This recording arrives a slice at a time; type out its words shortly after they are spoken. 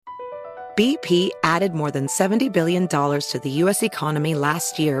BP added more than $70 billion to the U.S. economy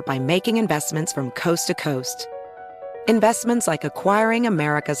last year by making investments from coast to coast. Investments like acquiring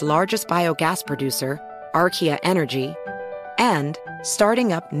America's largest biogas producer, Archaea Energy, and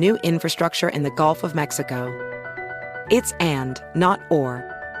starting up new infrastructure in the Gulf of Mexico. It's and, not or.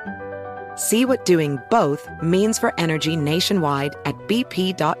 See what doing both means for energy nationwide at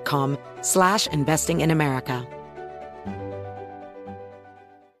bp.com/investing in America.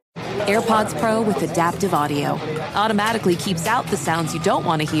 AirPods Pro with adaptive audio automatically keeps out the sounds you don't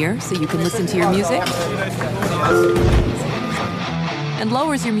want to hear so you can listen to your music, and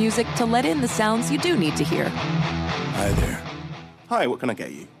lowers your music to let in the sounds you do need to hear. Hi there. Hi, what can I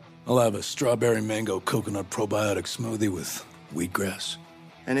get you? I'll have a strawberry mango coconut probiotic smoothie with wheatgrass.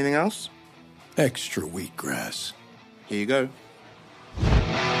 Anything else? Extra wheatgrass. Here you go.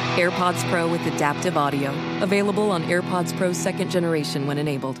 AirPods Pro with adaptive audio. Available on AirPods Pro 2nd generation when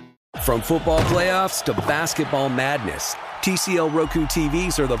enabled. From football playoffs to basketball madness, TCL Roku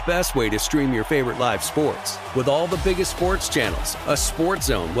TVs are the best way to stream your favorite live sports. With all the biggest sports channels, a sports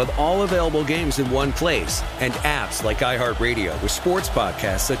zone with all available games in one place, and apps like iHeartRadio with sports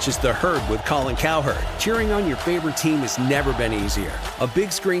podcasts such as The Herd with Colin Cowherd. Cheering on your favorite team has never been easier. A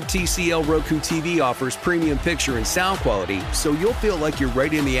big screen TCL Roku TV offers premium picture and sound quality, so you'll feel like you're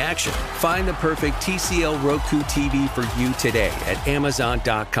right in the action. Find the perfect TCL Roku TV for you today at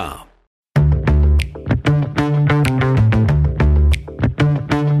Amazon.com.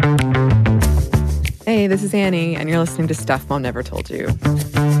 Hey, this is Annie, and you're listening to Stuff Mom Never Told You.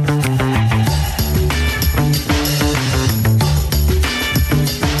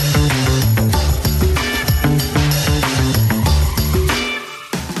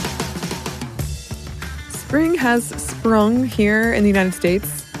 Spring has sprung here in the United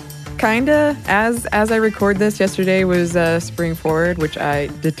States. Kinda. As I record this, yesterday was spring forward, which I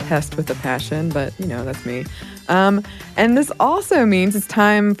detest with a passion, but, that's me. And this also means it's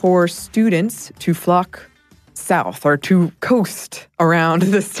time for students to flock south or to coast around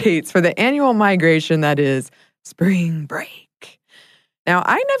the states for the annual migration that is spring break. Now,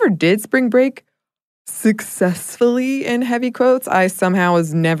 I never did spring break successfully in heavy quotes. I somehow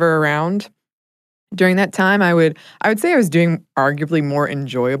was never around. During that time, I would say I was doing arguably more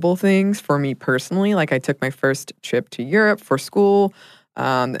enjoyable things for me personally. Like I took my first trip to Europe for school,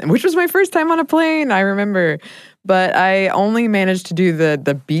 which was my first time on a plane, I remember. But I only managed to do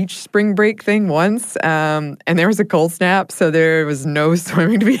the beach spring break thing once, and there was a cold snap, so there was no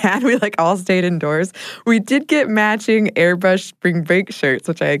swimming to be had. We all stayed indoors. We did get matching airbrush spring break shirts,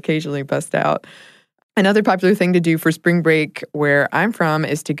 which I occasionally bust out. Another popular thing to do for spring break where I'm from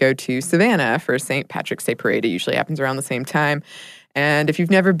is to go to Savannah for St. Patrick's Day Parade. It usually happens around the same time. And if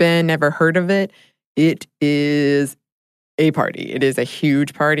you've never been, never heard of it, it is a party. It is a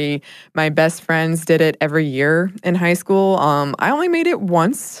huge party. My best friends did it every year in high school. I only made it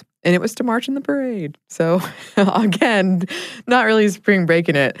once, and it was to march in the parade. So again, not really spring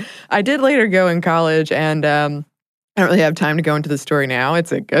breaking it. I did later go in college, and I don't really have time to go into the story now.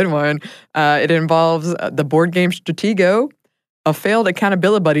 It's a good one. It involves the board game Stratego, a failed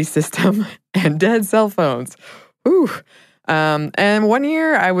accountability buddy system, and dead cell phones. Ooh. And one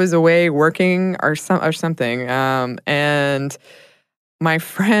year I was away working or something, and my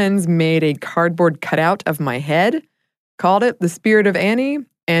friends made a cardboard cutout of my head, called it the Spirit of Annie,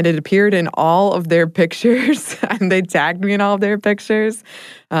 and it appeared in all of their pictures, and they tagged me in all of their pictures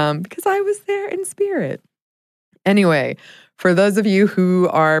because I was there in spirit. Anyway, for those of you who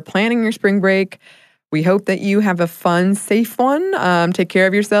are planning your spring break, we hope that you have a fun, safe one. Take care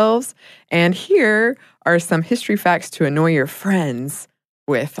of yourselves. And here are some history facts to annoy your friends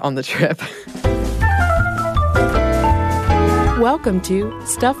with on the trip. Welcome to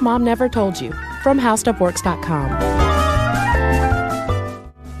Stuff Mom Never Told You from HowStuffWorks.com.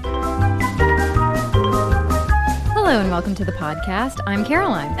 Hello and welcome to the podcast. I'm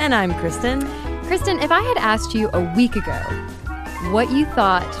Caroline. And I'm Kristen. Kristen, if I had asked you a week ago what you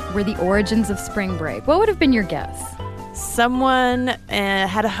thought were the origins of spring break, what would have been your guess? Someone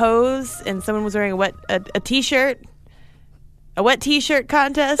had a hose and someone was wearing a t-shirt. A wet t-shirt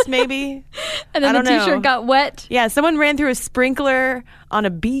contest, maybe. And then the t-shirt got wet? Yeah, someone ran through a sprinkler on a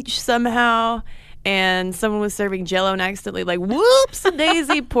beach somehow, and someone was serving Jell-O and accidentally, whoops,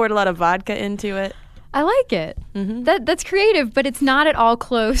 daisy, poured a lot of vodka into it. I like it. Mm-hmm. That's creative, but it's not at all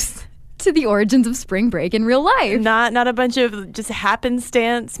close to the origins of spring break in real life. Not a bunch of just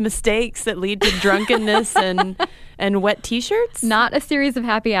happenstance mistakes that lead to drunkenness and wet t-shirts? Not a series of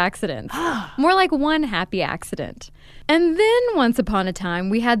happy accidents. More like one happy accident. And then once upon a time,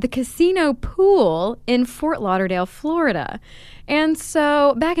 we had the casino pool in Fort Lauderdale, Florida. And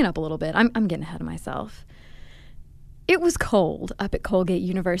so, backing up a little bit, I'm getting ahead of myself. It was cold up at Colgate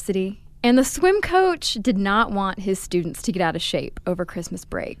University, and the swim coach did not want his students to get out of shape over Christmas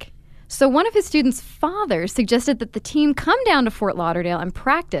break. So one of his students' fathers suggested that the team come down to Fort Lauderdale and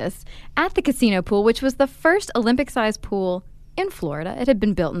practice at the casino pool, which was the first Olympic-sized pool in Florida. It had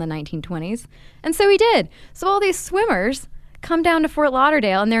been built in the 1920s. And so he did. So all these swimmers come down to Fort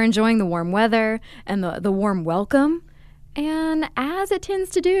Lauderdale, and they're enjoying the warm weather and the warm welcome. And as it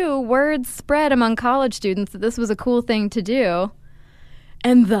tends to do, word spread among college students that this was a cool thing to do.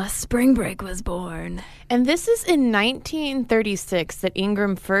 And thus spring break was born. And this is in 1936 that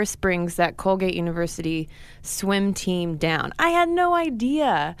Ingram first brings that Colgate University swim team down. I had no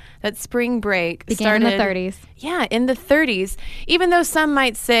idea that spring break began in the 30s. Yeah, in the 30s. Even though some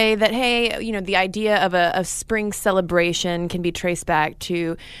might say that, hey, you know, the idea of a spring celebration can be traced back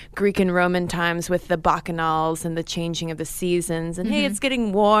to Greek and Roman times with the bacchanals and the changing of the seasons. And hey, it's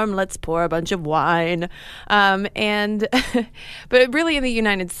getting warm, let's pour a bunch of wine. But really in the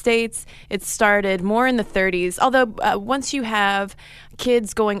United States, it started more in the 30s. Although once you have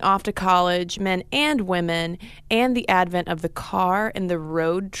kids going off to college, men and women, and the advent of the car and the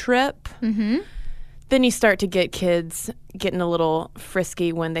road trip, then you start to get kids getting a little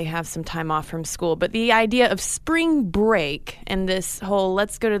frisky when they have some time off from school. But the idea of spring break and this whole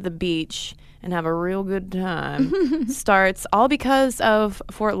let's go to the beach and have a real good time starts all because of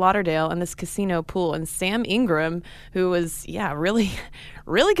Fort Lauderdale and this casino pool. And Sam Ingram, who was,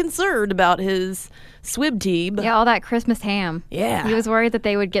 really concerned about his swim team. Yeah, all that Christmas ham. Yeah. He was worried that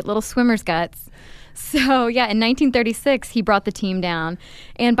they would get little swimmer's guts. So, in 1936, he brought the team down.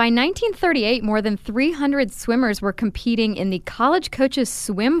 And by 1938, more than 300 swimmers were competing in the College Coaches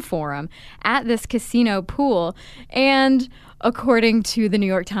Swim Forum at this casino pool. And according to the New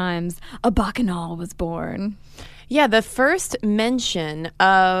York Times, a bacchanal was born. Yeah, the first mention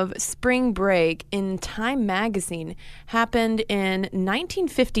of spring break in Time magazine happened in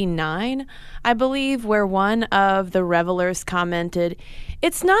 1959, I believe, where one of the revelers commented,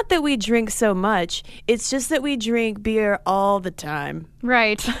 "It's not that we drink so much, it's just that we drink beer all the time."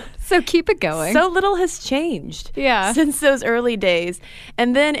 Right. So keep it going. So little has changed since those early days.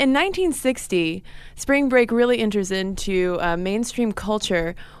 And then in 1960, spring break really enters into mainstream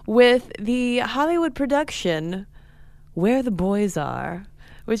culture with the Hollywood production Where the Boys Are,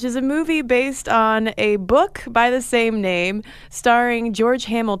 which is a movie based on a book by the same name, starring George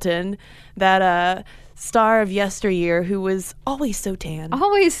Hamilton, that star of yesteryear who was always so tan.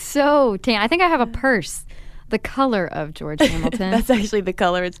 Always so tan. I think I have a purse the color of George Hamilton. That's actually the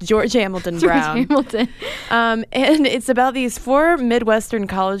color. It's George Hamilton brown. George Hamilton. And it's about these 4 Midwestern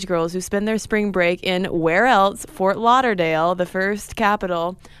college girls who spend their spring break in where else? Fort Lauderdale, the first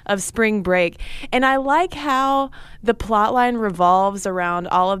capital of spring break. And I like how the plot line revolves around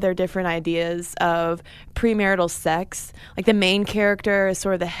all of their different ideas of premarital sex. Like the main character is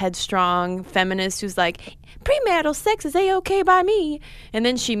sort of the headstrong feminist who's like, premarital sex is A-okay by me. And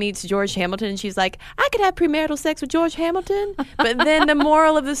then she meets George Hamilton and she's like, I could have premarital sex with George Hamilton. But then the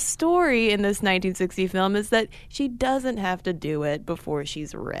moral of the story in this 1960 film is that she doesn't have to do it before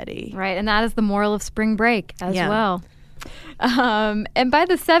she's ready. Right, and that is the moral of spring break as well. And by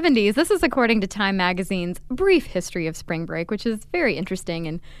the 70s, this is according to Time magazine's brief history of spring break, which is very interesting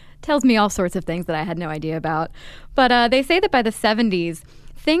and tells me all sorts of things that I had no idea about. But they say that by the 70s,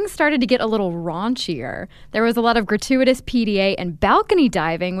 things started to get a little raunchier. There was a lot of gratuitous PDA and balcony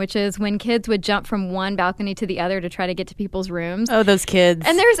diving, which is when kids would jump from one balcony to the other to try to get to people's rooms. Oh, those kids.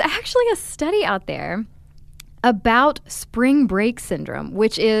 And there's actually a study out there about spring break syndrome,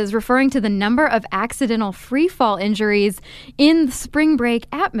 which is referring to the number of accidental free fall injuries in the spring break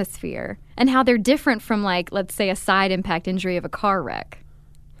atmosphere and how they're different from, like, let's say, a side impact injury of a car wreck.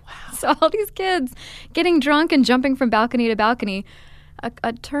 Wow. So all these kids getting drunk and jumping from balcony to balcony,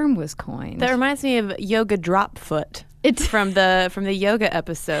 a term was coined. That reminds me of yoga drop foot. It's from the yoga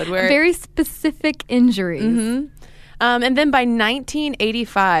episode, where very specific injuries. Mm-hmm. And then by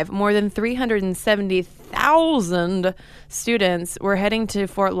 1985, more than 370,000 students were heading to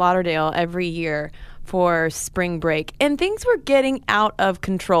Fort Lauderdale every year for spring break. And things were getting out of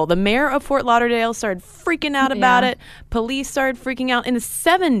control. The mayor of Fort Lauderdale started freaking out about it. Police started freaking out. In the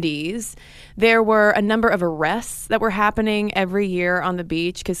 70s, there were a number of arrests that were happening every year on the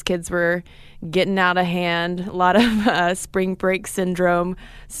beach because kids were getting out of hand. A lot of spring break syndrome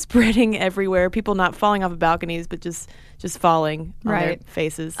spreading everywhere. People not falling off of balconies, but just just falling on their Right.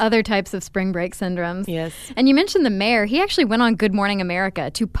 faces. Other types of spring break syndromes. Yes. And you mentioned the mayor. He actually went on Good Morning America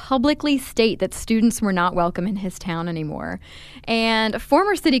to publicly state that students were not welcome in his town anymore. And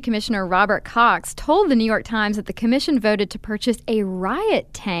former city commissioner Robert Cox told the New York Times that the commission voted to purchase a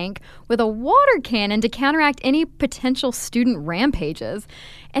riot tank with a water cannon to counteract any potential student rampages.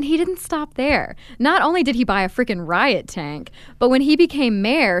 And he didn't stop there. Not only did he buy a freaking riot tank, but when he became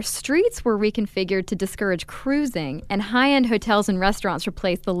mayor, streets were reconfigured to discourage cruising, and high-end hotels and restaurants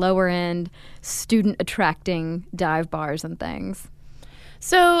replaced the lower-end, student-attracting dive bars and things.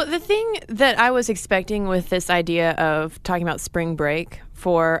 So the thing that I was expecting with this idea of talking about spring break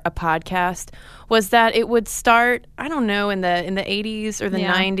for a podcast was that it would start, I don't know, in the 80s or the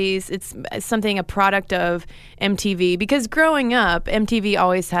 90s. It's something, a product of MTV, because growing up, MTV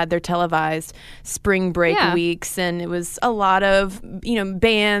always had their televised spring break weeks, and it was a lot of,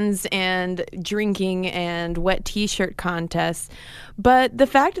 bands and drinking and wet t-shirt contests. But the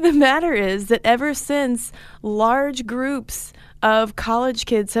fact of the matter is that ever since, large groups of college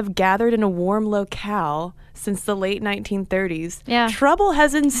kids have gathered in a warm locale since the late 1930s, trouble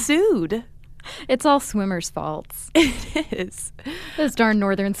has ensued. It's all swimmers' faults. It is. Those darn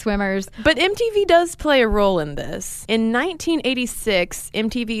northern swimmers. But MTV does play a role in this. In 1986,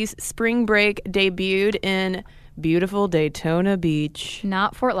 MTV's Spring Break debuted in beautiful Daytona Beach.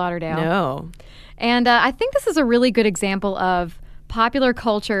 Not Fort Lauderdale. No. And I think this is a really good example of popular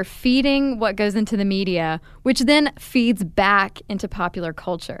culture feeding what goes into the media, which then feeds back into popular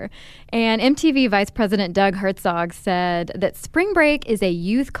culture. And MTV Vice President Doug Herzog said that spring break is a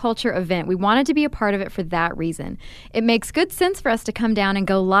youth culture event. We wanted to be a part of it for that reason. It makes good sense for us to come down and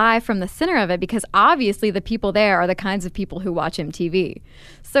go live from the center of it because obviously the people there are the kinds of people who watch MTV.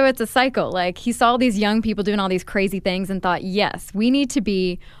 So it's a cycle. Like, he saw these young people doing all these crazy things and thought, yes, we need to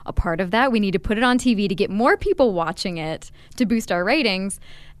be a part of that. We need to put it on TV to get more people watching it to boost our ratings.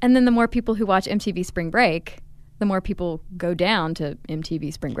 And then the more people who watch MTV Spring Break, the more people go down to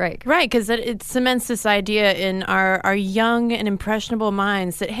MTV Spring Break. Right, because it cements this idea in our young and impressionable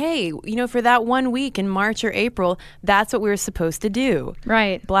minds that, hey, for that 1 week in March or April, that's what we were supposed to do.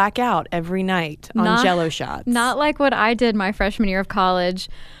 Right. Black out every night on Jell-O shots. Not like what I did my freshman year of college,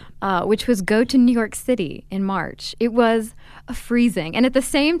 which was go to New York City in March. It was freezing. And at the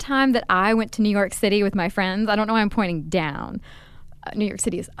same time that I went to New York City with my friends, I don't know why I'm pointing down. New York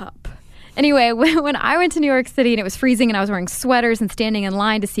City is up. Anyway, when I went to New York City and it was freezing and I was wearing sweaters and standing in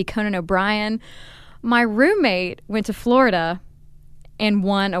line to see Conan O'Brien, my roommate went to Florida and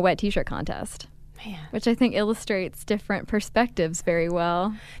won a wet t-shirt contest. Man. Which I think illustrates different perspectives very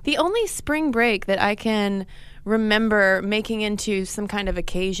well. The only spring break that I can remember making into some kind of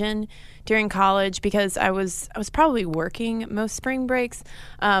occasion during college, because I was probably working most spring breaks,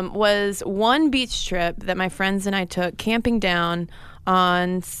 was one beach trip that my friends and I took camping down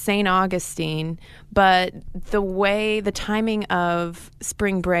on St. Augustine, but the timing of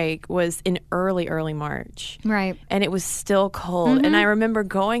spring break was in early March. Right. And it was still cold. Mm-hmm. And I remember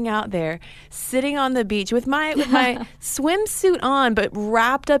going out there, sitting on the beach with my swimsuit on, but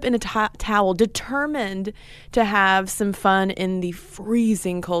wrapped up in a towel, determined to have some fun in the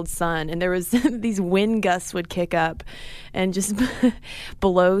freezing cold sun. And there was these wind gusts would kick up and just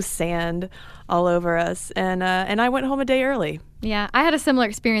blow sand all over us. And I went home a day early. Yeah, I had a similar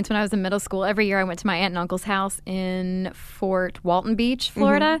experience when I was in middle school. Every year I went to my aunt and uncle's house in Fort Walton Beach,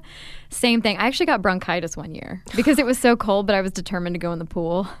 Florida. Mm-hmm. Same thing. I actually got bronchitis one year because it was so cold, but I was determined to go in the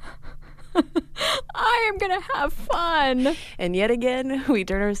pool. I am going to have fun. And yet again, we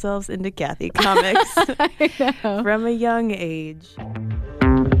turn ourselves into Kathy Comics from a young age.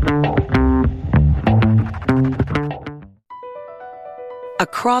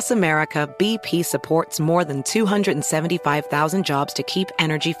 Across America, BP supports more than 275,000 jobs to keep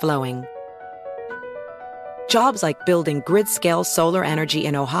energy flowing. Jobs like building grid-scale solar energy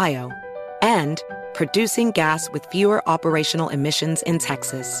in Ohio and producing gas with fewer operational emissions in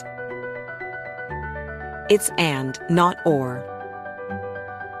Texas. It's and, not or.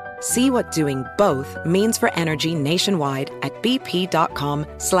 See what doing both means for energy nationwide at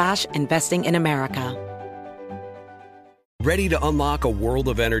bp.com/investing in America. Ready to unlock a world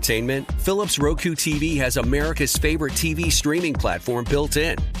of entertainment? Philips Roku TV has America's favorite TV streaming platform built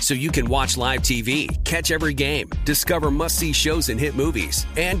in, so you can watch live TV, catch every game, discover must-see shows and hit movies,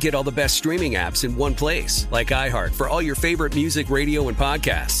 and get all the best streaming apps in one place, like iHeart for all your favorite music, radio, and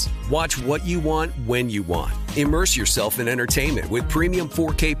podcasts. Watch what you want, when you want. Immerse yourself in entertainment with premium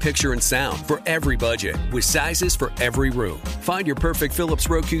 4K picture and sound for every budget, with sizes for every room. Find your perfect Philips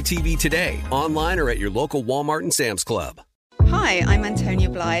Roku TV today, online or at your local Walmart and Sam's Club. Hi, I'm Antonia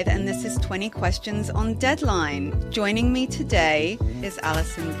Blythe, and this is 20 Questions on Deadline. Joining me today is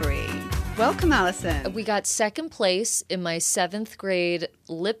Alison Brie. Welcome, Alison. We got second place in my 7th grade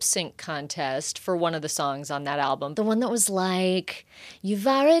lip sync contest for one of the songs on that album. The one that was like, "You've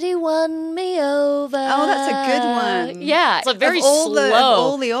already won me over." Oh, that's a good one. Yeah. It's a very of all slow. Of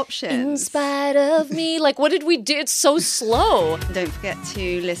all the options. In spite of me. Like, what did we do? It's so slow. Don't forget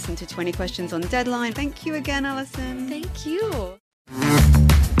to listen to 20 Questions on Deadline. Thank you again, Alison. Thank you.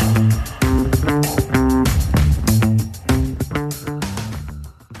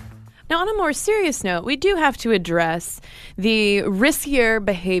 Now, on a more serious note, we do have to address the riskier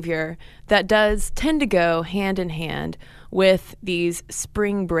behavior that does tend to go hand in hand with these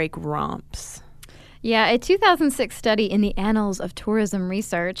spring break romps. Yeah, a 2006 study in the Annals of Tourism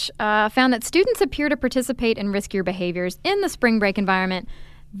Research found that students appear to participate in riskier behaviors in the spring break environment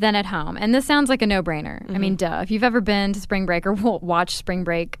than at home. And this sounds like a no-brainer. I mean, duh. If you've ever been to spring break or watched spring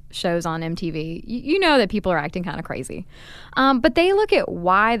break shows on MTV, you know that people are acting kind of crazy. But they look at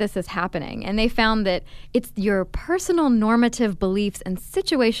why this is happening, and they found that it's your personal normative beliefs and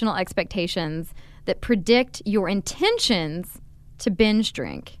situational expectations that predict your intentions to binge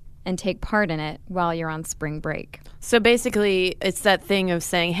drink and take part in it while you're on spring break. So basically, it's that thing of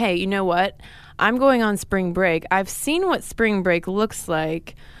saying, hey, you know what? I'm going on spring break. I've seen what spring break looks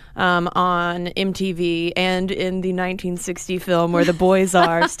like on MTV and in the 1960 film Where the Boys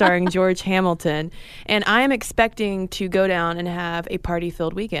Are, starring George Hamilton. And I am expecting to go down and have a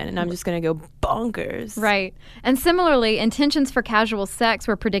party-filled weekend, and I'm just going to go bonkers. Right. And similarly, intentions for casual sex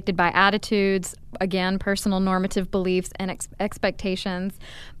were predicted by attitudes, again, personal normative beliefs and expectations.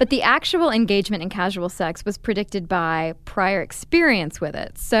 But the actual engagement in casual sex was predicted by prior experience with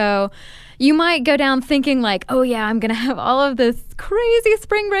it. So you might go down thinking like, oh yeah, I'm going to have all of this crazy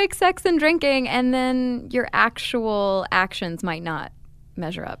spring break sex and drinking, and then your actual actions might not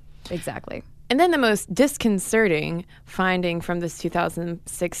measure up exactly. And then the most disconcerting finding from this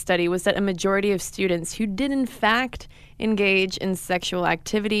 2006 study was that a majority of students who did in fact engage in sexual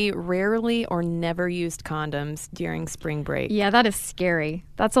activity rarely or never used condoms during spring break. Yeah, that is scary.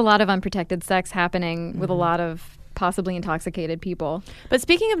 That's a lot of unprotected sex happening with a lot of possibly intoxicated people. But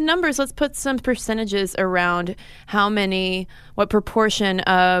speaking of numbers, let's put some percentages around what proportion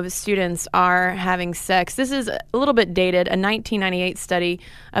of students are having sex. This is a little bit dated. A 1998 study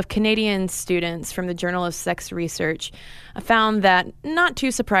of Canadian students from the Journal of Sex Research found that, not too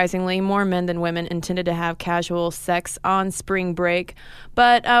surprisingly, more men than women intended to have casual sex on spring break.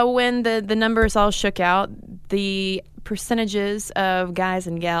 But when the numbers all shook out, the percentages of guys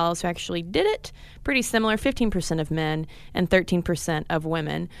and gals who actually did it, pretty similar, 15% of men and 13% of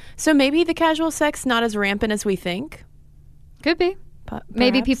women. So maybe the casual sex not as rampant as we think. Could be.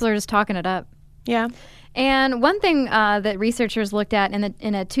 Maybe people are just talking it up. Yeah. And one thing that researchers looked at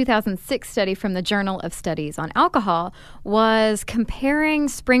in a 2006 study from the Journal of Studies on Alcohol was comparing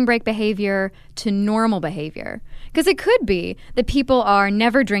spring break behavior to normal behavior. Because it could be that people are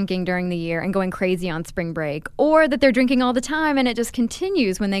never drinking during the year and going crazy on spring break, or that they're drinking all the time and it just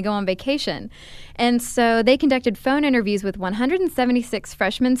continues when they go on vacation. And so they conducted phone interviews with 176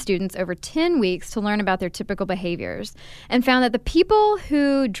 freshman students over 10 weeks to learn about their typical behaviors, and found that the people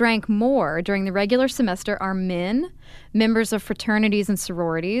who drank more during the regular semester are men, members of fraternities and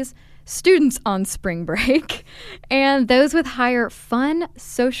sororities, students on spring break, and those with higher fun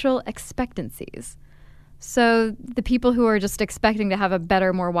social expectancies. So the people who are just expecting to have a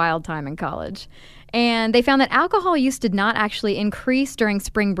better, more wild time in college. And they found that alcohol use did not actually increase during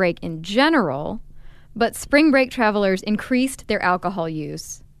spring break in general, but spring break travelers increased their alcohol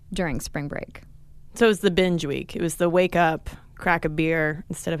use during spring break. So it was the binge week. It was the wake up, crack a beer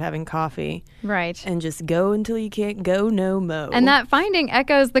instead of having coffee. Right. And just go until you can't go no mo. And that finding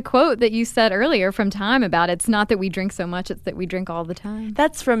echoes the quote that you said earlier from Time about it's not that we drink so much, it's that we drink all the time.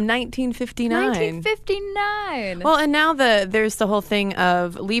 That's from 1959. 1959. Well, and now there's the whole thing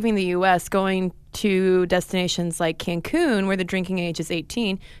of leaving the U.S., going to destinations like Cancun, where the drinking age is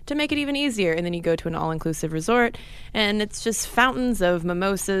 18, to make it even easier. And then you go to an all-inclusive resort, and it's just fountains of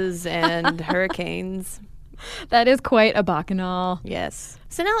mimosas and hurricanes. That is quite a bacchanal. Yes.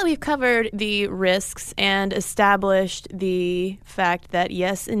 So now that we've covered the risks and established the fact that,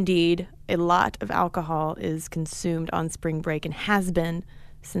 yes, indeed, a lot of alcohol is consumed on spring break and has been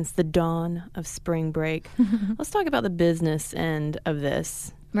since the dawn of spring break, let's talk about the business end of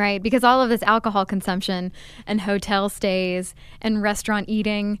this. Right, because all of this alcohol consumption and hotel stays and restaurant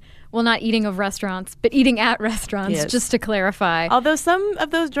eating, well, not eating of restaurants, but eating at restaurants, yes. Just to clarify. Although some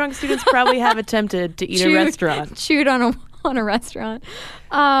of those drunk students probably have attempted to eat a restaurant. Chewed on a restaurant.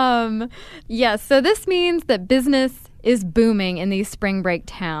 Yes, so this means that business is booming in these spring break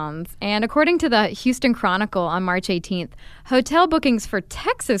towns. And according to the Houston Chronicle on March 18th, hotel bookings for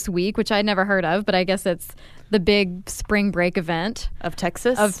Texas Week, which I'd never heard of, but I guess it's the big spring break event of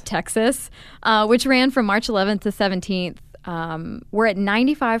Texas, which ran from March 11th to 17th, we're at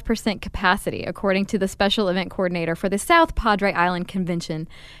 95% capacity, according to the special event coordinator for the South Padre Island Convention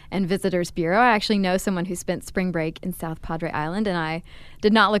and Visitors Bureau. I actually know someone who spent spring break in South Padre Island, and I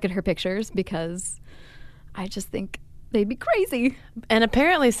did not look at her pictures because I just think they'd be crazy. And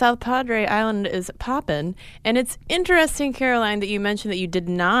apparently South Padre Island is poppin'. And it's interesting, Caroline, that you mentioned that you did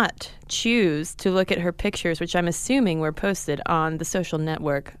not choose to look at her pictures, which I'm assuming were posted on the social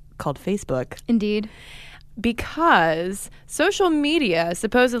network called Facebook. Indeed. Because social media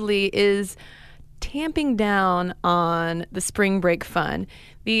supposedly is tamping down on the spring break fun.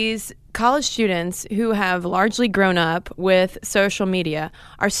 These college students who have largely grown up with social media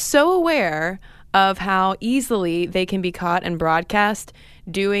are so aware of how easily they can be caught and broadcast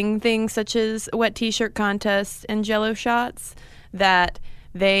doing things such as wet t-shirt contests and Jell-O shots that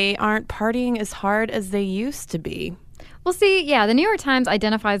they aren't partying as hard as they used to be. Well, see, yeah, the New York Times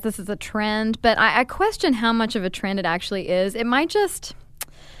identifies this as a trend, but I question how much of a trend it actually is. It might just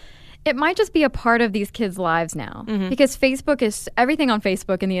be a part of these kids' lives now, because everything on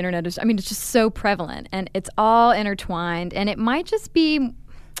Facebook and the internet is, it's just so prevalent and it's all intertwined, and it might just be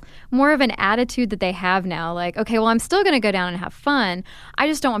more of an attitude that they have now, like, okay, well, I'm still going to go down and have fun. I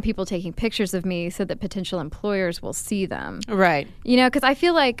just don't want people taking pictures of me so that potential employers will see them. Right. Because I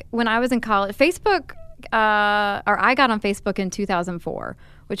feel like when I was in college, I got on Facebook in 2004,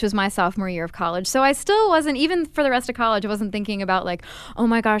 which was my sophomore year of college. So I still wasn't, even for the rest of college, I wasn't thinking about like, oh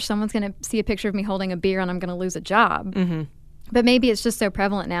my gosh, someone's going to see a picture of me holding a beer and I'm going to lose a job. Mm-hmm. But maybe it's just so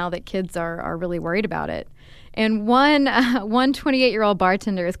prevalent now that kids are really worried about it. And one 28-year-old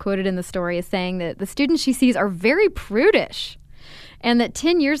bartender is quoted in the story as saying that the students she sees are very prudish, and that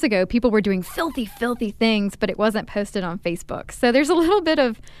 10 years ago people were doing filthy, filthy things, but it wasn't posted on Facebook. So there's a little bit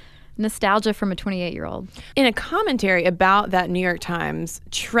of nostalgia from a 28-year-old. In a commentary about that New York Times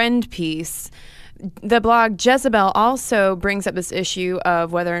trend piece, the blog Jezebel also brings up this issue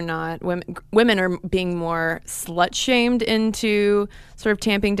of whether or not women are being more slut-shamed into sort of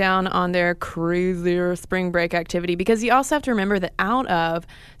tamping down on their crazier spring break activity, because you also have to remember that out of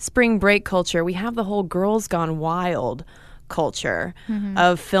spring break culture, we have the whole Girls Gone Wild culture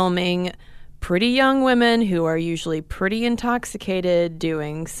of filming pretty young women who are usually pretty intoxicated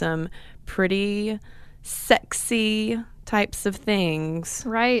doing some pretty sexy types of things.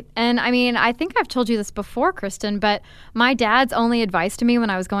 Right. And I think I've told you this before, Kristen, but my dad's only advice to me when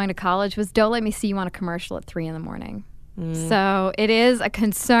I was going to college was don't let me see you on a commercial at 3 a.m. So it is a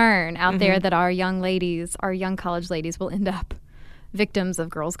concern out there that our young college ladies will end up victims of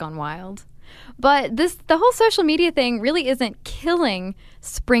Girls Gone Wild. But the whole social media thing really isn't killing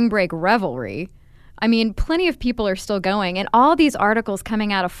spring break revelry. Plenty of people are still going, and all these articles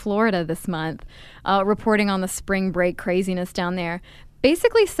coming out of Florida this month reporting on the spring break craziness down there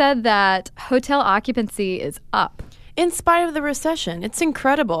basically said that hotel occupancy is up. In spite of the recession. It's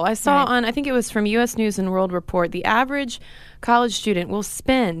incredible. I saw on, I think it was from U.S. News and World Report, the average college student will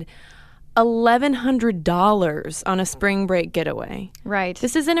spend $1,100 on a spring break getaway. Right.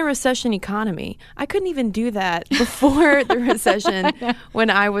 This is in a recession economy. I couldn't even do that before the recession when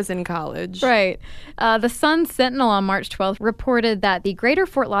I was in college. Right. The Sun Sentinel on March 12th reported that the Greater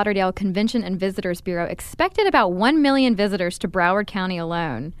Fort Lauderdale Convention and Visitors Bureau expected about 1 million visitors to Broward County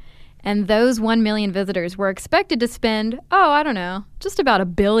alone. And those 1 million visitors were expected to spend, just about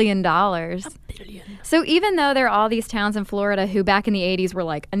 $1 billion. $1 billion. So even though there are all these towns in Florida who back in the 80s were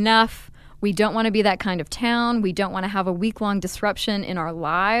like, enough, we don't want to be that kind of town, we don't want to have a week-long disruption in our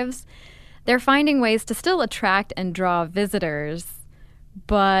lives, they're finding ways to still attract and draw visitors,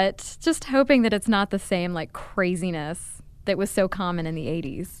 but just hoping that it's not the same like craziness that was so common in the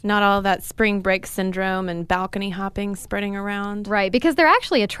 80s. Not all that spring break syndrome and balcony hopping spreading around. Right, because they're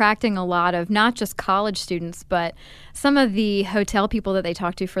actually attracting a lot of not just college students, but some of the hotel people that they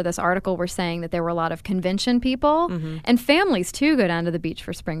talked to for this article were saying that there were a lot of convention people and families too go down to the beach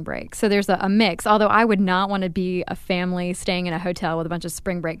for spring break. So there's a mix, although I would not want to be a family staying in a hotel with a bunch of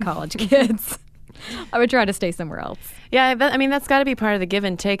spring break college kids. I would try to stay somewhere else. Yeah, that's got to be part of the give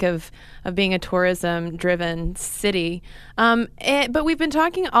and take of being a tourism-driven city. But we've been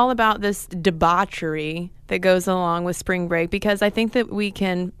talking all about this debauchery that goes along with spring break, because I think that we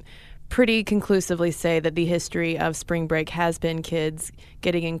can pretty conclusively say that the history of spring break has been kids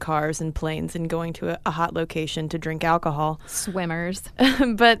getting in cars and planes and going to a hot location to drink alcohol. Swimmers.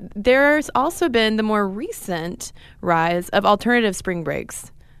 But there's also been the more recent rise of alternative spring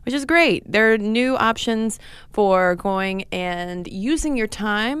breaks. which is great. There are new options for going and using your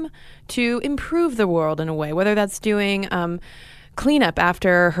time to improve the world in a way, whether that's doing cleanup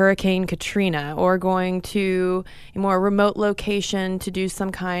after Hurricane Katrina or going to a more remote location to do some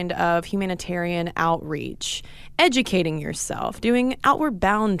kind of humanitarian outreach, educating yourself, doing outward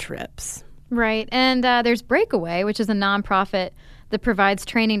bound trips. Right. And there's Breakaway, which is a nonprofit that provides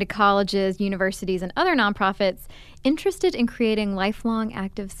training to colleges, universities, and other nonprofits interested in creating lifelong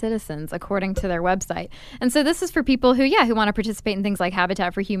active citizens, according to their website. And so this is for people who want to participate in things like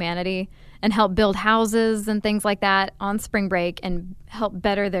Habitat for Humanity and help build houses and things like that on spring break and help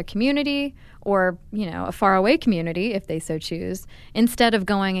better their community or, a faraway community, if they so choose, instead of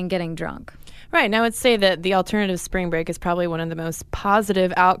going and getting drunk. Right. And I would say that the alternative spring break is probably one of the most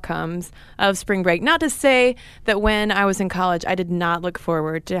positive outcomes of spring break. Not to say that when I was in college, I did not look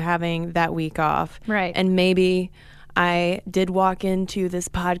forward to having that week off. Right. And maybe I did walk into this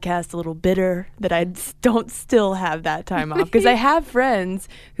podcast a little bitter that I don't still have that time off, because I have friends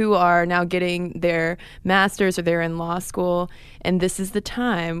who are now getting their master's or they're in law school, and this is the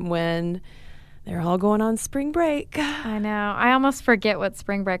time when they're all going on spring break. I know. I almost forget what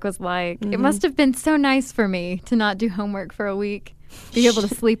spring break was like. Mm-hmm. It must have been so nice for me to not do homework for a week, be able to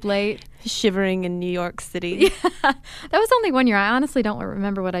sleep late. Shivering in New York City. Yeah. That was only 1 year. I honestly don't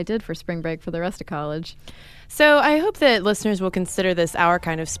remember what I did for spring break for the rest of college. So I hope that listeners will consider this our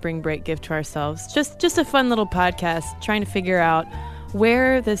kind of spring break gift to ourselves. Just a fun little podcast trying to figure out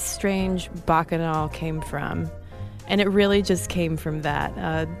where this strange bacchanal came from. And it really just came from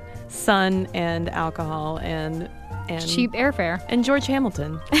that. Sun and alcohol and cheap airfare. And George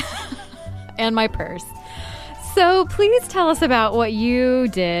Hamilton. And my purse. So please tell us about what you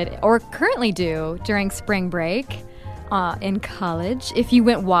did or currently do during spring break in college. If you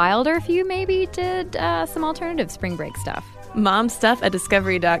went wild or if you maybe did some alternative spring break stuff.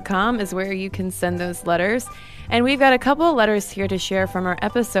 momstuff@discovery.com is where you can send those letters. And we've got a couple of letters here to share from our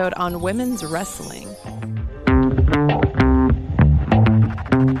episode on women's wrestling.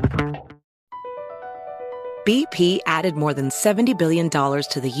 BP added more than $70 billion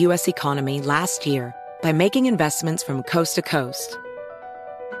to the U.S. economy last year by making investments from coast to coast.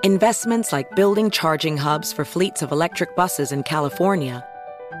 Investments like building charging hubs for fleets of electric buses in California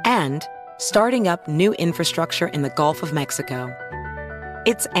and starting up new infrastructure in the Gulf of Mexico.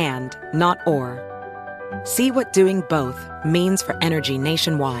 It's and, not or. See what doing both means for energy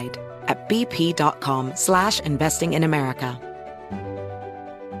nationwide at bp.com/investing in America.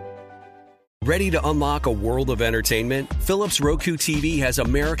 Ready to unlock a world of entertainment? Philips Roku TV has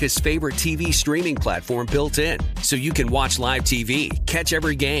America's favorite TV streaming platform built in, so you can watch live TV, catch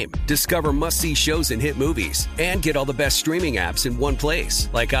every game, discover must-see shows and hit movies, and get all the best streaming apps in one place,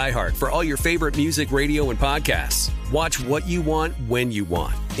 like iHeart for all your favorite music, radio, and podcasts. Watch what you want, when you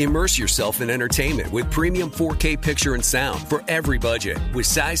want. Immerse yourself in entertainment with premium 4K picture and sound for every budget, with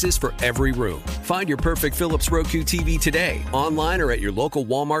sizes for every room. Find your perfect Philips Roku TV today, online or at your local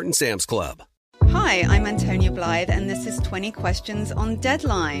Walmart and Sam's Club. Hi, I'm Antonia Blythe, and this is 20 Questions on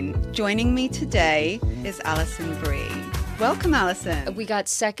Deadline. Joining me today is Alison Brie. Welcome, Alison. We got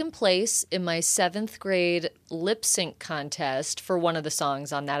second place in my 7th grade lip sync contest for one of the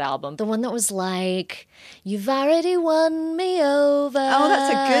songs on that album. The one that was like, "You've already won me over." Oh,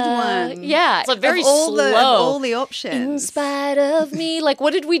 that's a good one. Yeah. It's very slow. Of all the options. In spite of me. Like,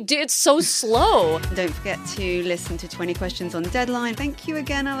 what did we do? It's so slow. Don't forget to listen to 20 Questions on Deadline. Thank you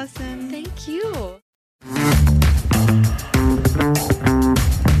again, Alison. Thank you.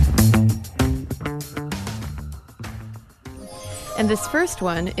 And this first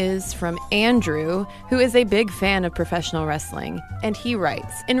one is from Andrew, who is a big fan of professional wrestling. And he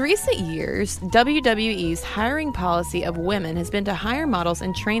writes, in recent years, WWE's hiring policy of women has been to hire models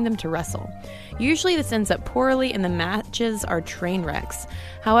and train them to wrestle. Usually this ends up poorly and the matches are train wrecks.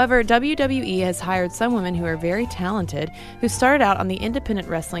 However, WWE has hired some women who are very talented, who started out on the independent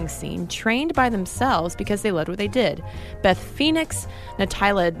wrestling scene, trained by themselves because they loved what they did. Beth Phoenix,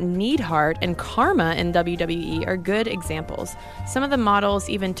 Natyla Neidhart, and Karma in WWE are good examples. Some of the models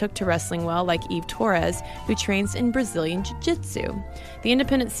even took to wrestling well, like Eve Torres, who trains in Brazilian Jiu-Jitsu. The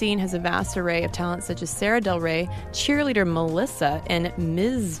independent scene has a vast array of talent such as Sarah Del Rey, cheerleader Melissa, and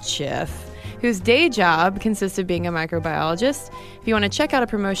Mischief, whose day job consists of being a microbiologist. If you want to check out a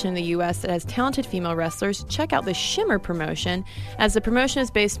promotion in the U.S. that has talented female wrestlers, check out the Shimmer promotion, as the promotion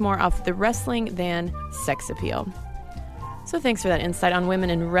is based more off the wrestling than sex appeal. So thanks for that insight on women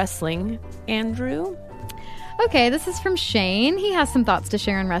in wrestling, Andrew. Okay, this is from Shane. He has some thoughts to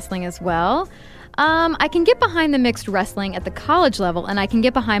share on wrestling as well. I can get behind the mixed wrestling at the college level, and I can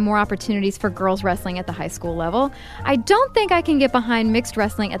get behind more opportunities for girls wrestling at the high school level. I don't think I can get behind mixed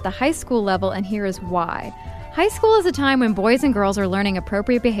wrestling at the high school level, and here is why. High school is a time when boys and girls are learning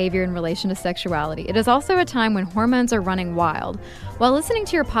appropriate behavior in relation to sexuality. It is also a time when hormones are running wild. While listening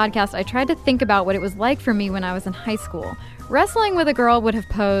to your podcast, I tried to think about what it was like for me when I was in high school. Wrestling with a girl would have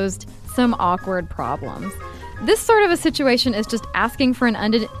posed some awkward problems. This sort of a situation is just asking for an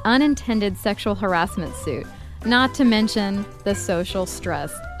unintended sexual harassment suit, not to mention the social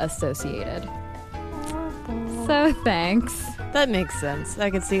stress associated. So thanks. That makes sense. I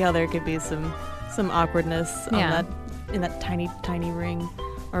could see how there could be some awkwardness on in that tiny ring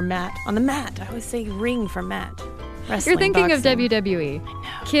or mat. On the mat. I always say ring for mat. Wrestling, You're thinking boxing. of WWE. I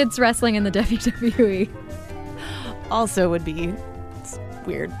know. Kids wrestling in the WWE. Also would be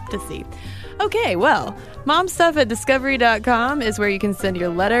weird to see. Okay, well, momstuff@discovery.com is where you can send your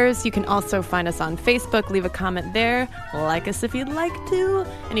letters. You can also find us on Facebook, leave a comment there, like us if you'd like to,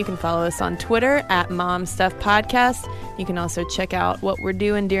 and you can follow us on Twitter @momstuffpodcast. You can also check out what we're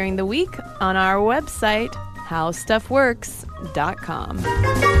doing during the week on our website,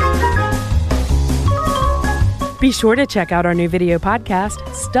 howstuffworks.com. Be sure to check out our new video podcast,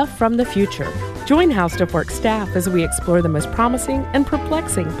 Stuff from the Future. Join How Stuff Works staff as we explore the most promising and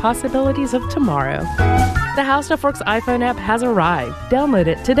perplexing possibilities of tomorrow. The How Stuff Works iPhone app has arrived. Download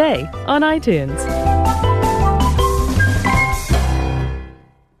it today on iTunes.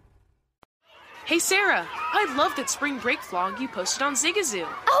 Hey Sarah, I love that spring break vlog you posted on Zigazoo.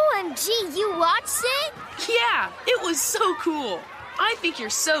 OMG, you watched it? Yeah, it was so cool. I think you're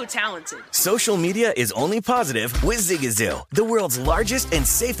so talented. Social media is only positive with Zigazoo, the world's largest and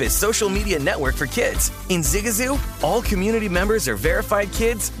safest social media network for kids. In Zigazoo, all community members are verified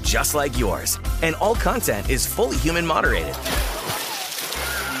kids just like yours, and all content is fully human moderated.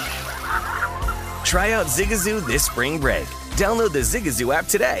 Try out Zigazoo this spring break. Download the Zigazoo app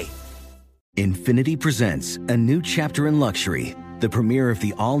today. Infiniti presents a new chapter in luxury, the premiere of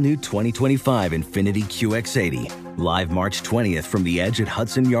the all-new 2025 Infiniti QX80, live March 20th from the Edge at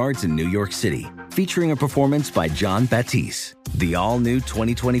Hudson Yards in New York City, featuring a performance by John Batiste. The all-new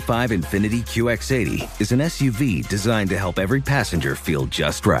 2025 Infiniti QX80 is an SUV designed to help every passenger feel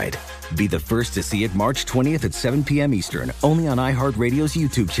just right. Be the first to see it March 20th at 7 p.m. Eastern, only on iHeartRadio's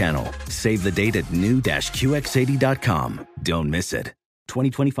YouTube channel. Save the date at new-QX80.com. Don't miss it.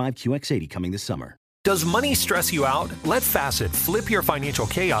 2025 QX80 coming this summer. Does money stress you out? Let Facet flip your financial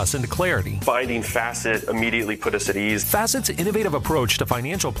chaos into clarity. Finding Facet immediately put us at ease. Facet's innovative approach to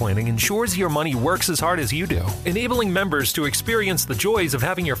financial planning ensures your money works as hard as you do, enabling members to experience the joys of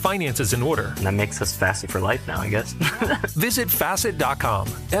having your finances in order. And that makes us Facet for life now, I guess. Visit Facet.com,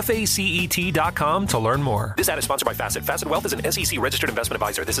 FACET.com to learn more. This ad is sponsored by Facet. Facet Wealth is an SEC registered investment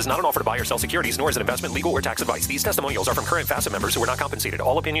advisor. This is not an offer to buy or sell securities, nor is it investment, legal, or tax advice. These testimonials are from current Facet members who are not compensated.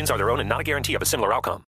 All opinions are their own and not a guarantee of a similar outcome.